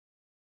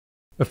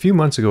A few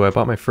months ago, I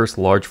bought my first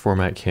large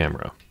format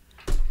camera.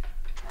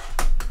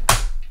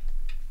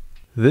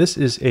 This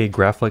is a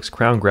Graflex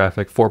Crown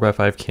Graphic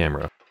 4x5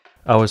 camera.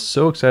 I was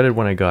so excited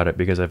when I got it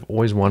because I've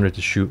always wanted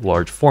to shoot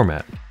large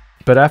format.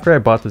 But after I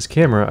bought this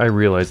camera, I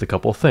realized a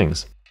couple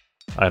things.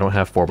 I don't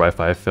have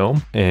 4x5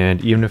 film, and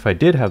even if I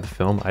did have the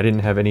film, I didn't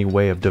have any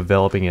way of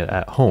developing it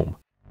at home.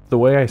 The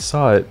way I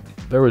saw it,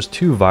 there was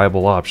two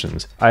viable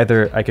options.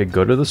 Either I could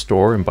go to the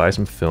store and buy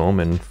some film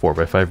and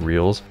 4x5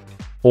 reels,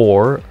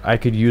 or I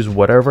could use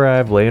whatever I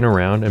have laying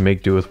around and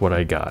make do with what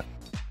I got.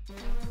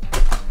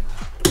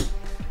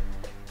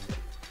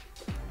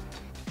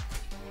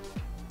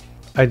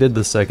 I did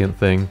the second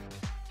thing.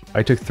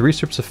 I took 3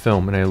 strips of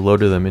film and I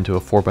loaded them into a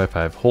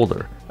 4x5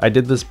 holder. I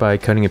did this by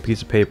cutting a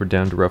piece of paper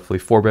down to roughly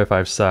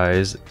 4x5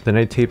 size, then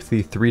I taped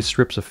the 3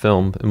 strips of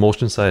film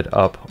emulsion side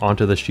up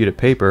onto the sheet of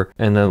paper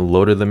and then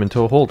loaded them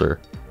into a holder.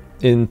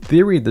 In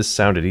theory this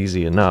sounded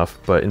easy enough,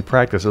 but in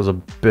practice it was a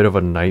bit of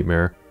a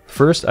nightmare.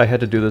 First I had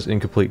to do this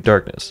in complete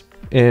darkness.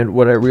 And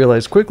what I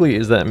realized quickly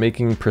is that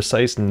making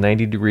precise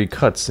 90-degree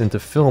cuts into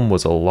film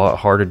was a lot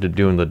harder to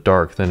do in the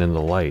dark than in the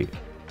light.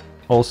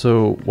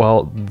 Also,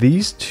 while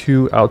these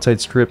two outside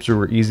strips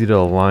were easy to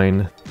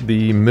align,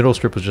 the middle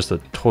strip was just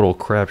a total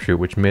crapshoot,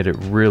 which made it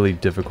really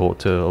difficult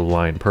to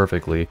align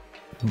perfectly.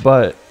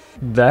 But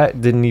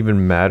that didn't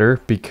even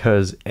matter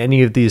because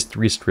any of these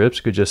 3 strips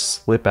could just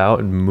slip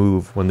out and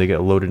move when they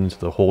get loaded into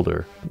the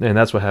holder. And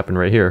that's what happened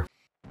right here.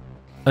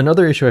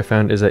 Another issue I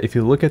found is that if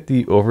you look at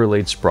the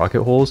overlaid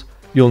sprocket holes,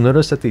 you'll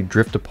notice that they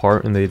drift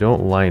apart and they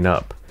don't line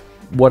up.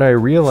 What I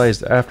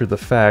realized after the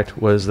fact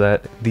was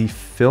that the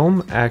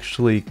film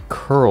actually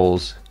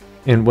curls,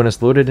 and when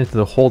it's loaded into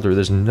the holder,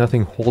 there's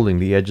nothing holding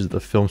the edges of the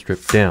film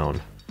strip down.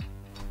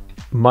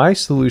 My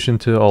solution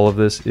to all of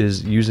this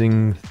is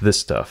using this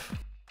stuff.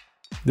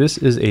 This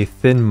is a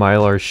thin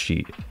mylar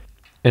sheet,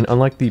 and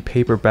unlike the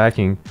paper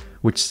backing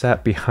which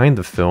sat behind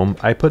the film,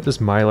 I put this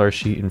mylar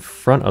sheet in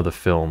front of the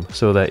film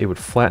so that it would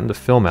flatten the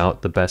film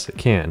out the best it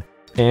can,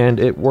 and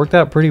it worked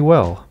out pretty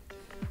well.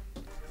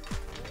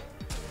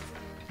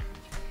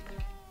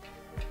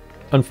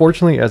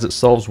 Unfortunately, as it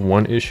solves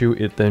one issue,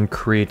 it then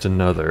creates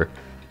another.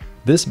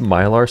 This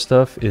mylar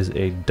stuff is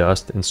a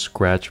dust and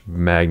scratch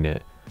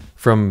magnet.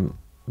 From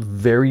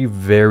very,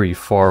 very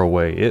far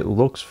away, it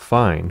looks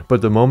fine,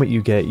 but the moment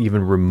you get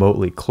even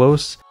remotely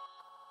close,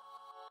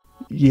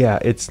 yeah,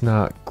 it's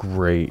not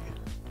great.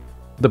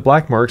 The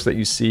black marks that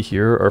you see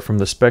here are from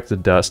the specks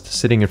of dust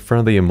sitting in front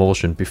of the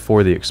emulsion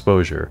before the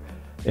exposure,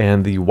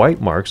 and the white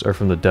marks are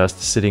from the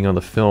dust sitting on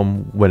the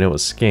film when it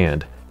was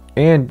scanned.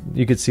 And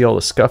you could see all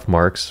the scuff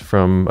marks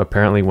from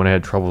apparently when I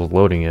had trouble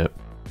loading it.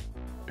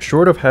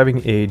 Short of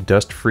having a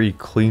dust-free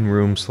clean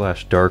room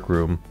 / dark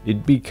room,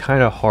 it'd be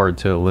kind of hard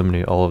to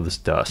eliminate all of this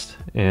dust.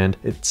 And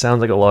it sounds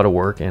like a lot of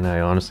work and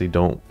I honestly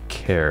don't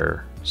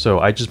care. So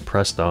I just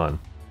pressed on.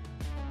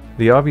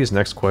 The obvious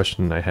next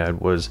question I had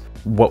was,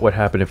 what would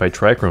happen if I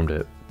trichromed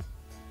it?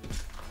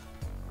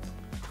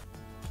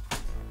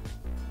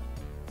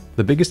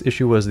 The biggest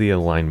issue was the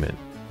alignment.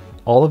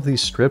 All of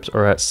these strips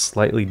are at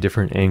slightly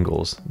different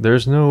angles.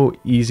 There's no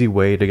easy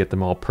way to get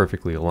them all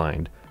perfectly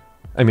aligned.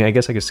 I mean, I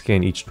guess I could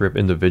scan each strip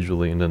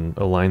individually and then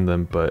align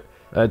them, but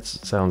that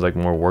sounds like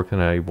more work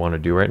than I want to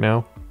do right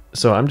now.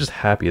 So I'm just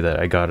happy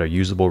that I got a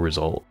usable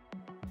result.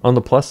 On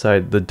the plus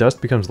side, the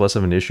dust becomes less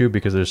of an issue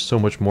because there's so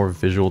much more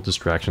visual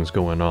distractions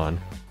going on.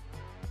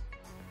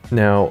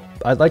 Now,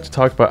 I'd like to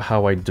talk about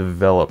how I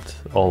developed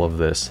all of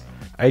this.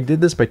 I did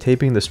this by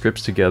taping the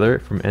strips together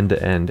from end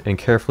to end and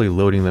carefully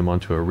loading them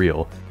onto a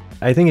reel.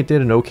 I think it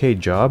did an okay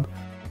job,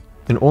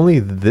 and only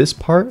this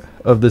part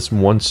of this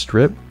one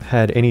strip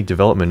had any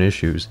development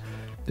issues.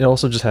 It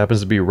also just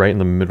happens to be right in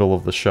the middle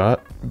of the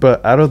shot,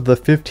 but out of the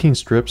 15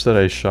 strips that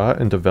I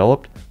shot and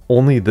developed,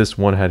 only this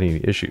one had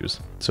any issues.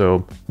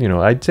 So, you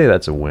know, I'd say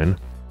that's a win.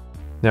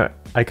 Now,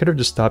 I could have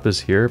just stopped this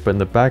here, but in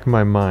the back of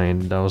my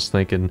mind, I was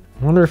thinking,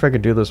 I wonder if I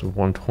could do this with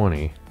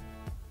 120.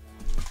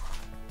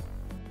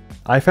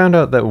 I found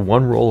out that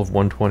one roll of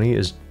 120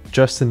 is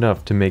just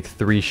enough to make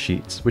 3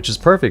 sheets, which is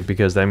perfect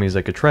because that means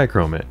I could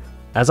trichrome it.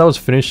 As I was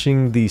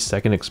finishing the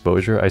second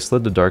exposure, I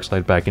slid the dark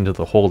slide back into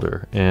the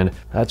holder, and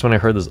that's when I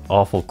heard this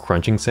awful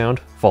crunching sound,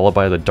 followed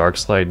by the dark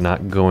slide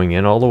not going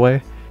in all the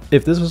way.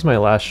 If this was my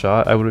last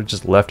shot, I would have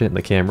just left it in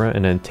the camera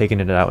and then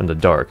taken it out in the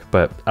dark,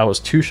 but I was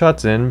 2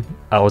 shots in,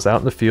 I was out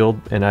in the field,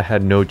 and I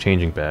had no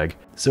changing bag.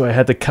 So I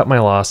had to cut my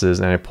losses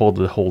and I pulled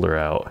the holder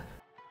out.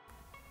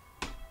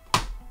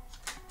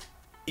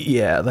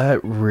 Yeah,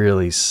 that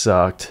really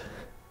sucked.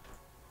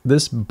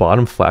 This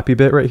bottom flappy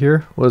bit right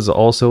here was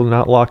also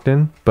not locked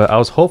in, but I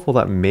was hopeful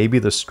that maybe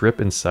the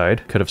strip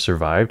inside could have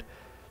survived.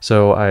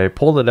 So I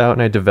pulled it out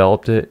and I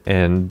developed it,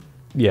 and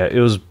yeah, it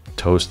was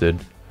toasted.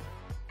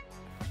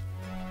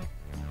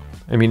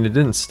 I mean, it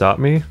didn't stop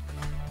me,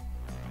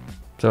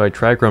 so I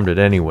trichromed it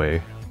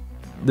anyway.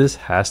 This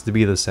has to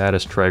be the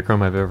saddest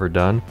trichrome I've ever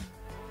done.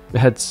 It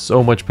had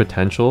so much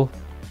potential,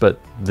 but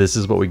this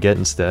is what we get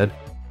instead.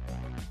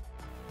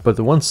 But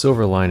the one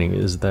silver lining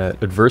is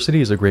that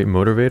adversity is a great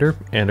motivator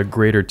and a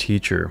greater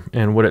teacher,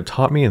 and what it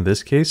taught me in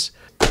this case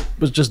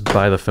was just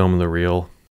buy the film and the reel.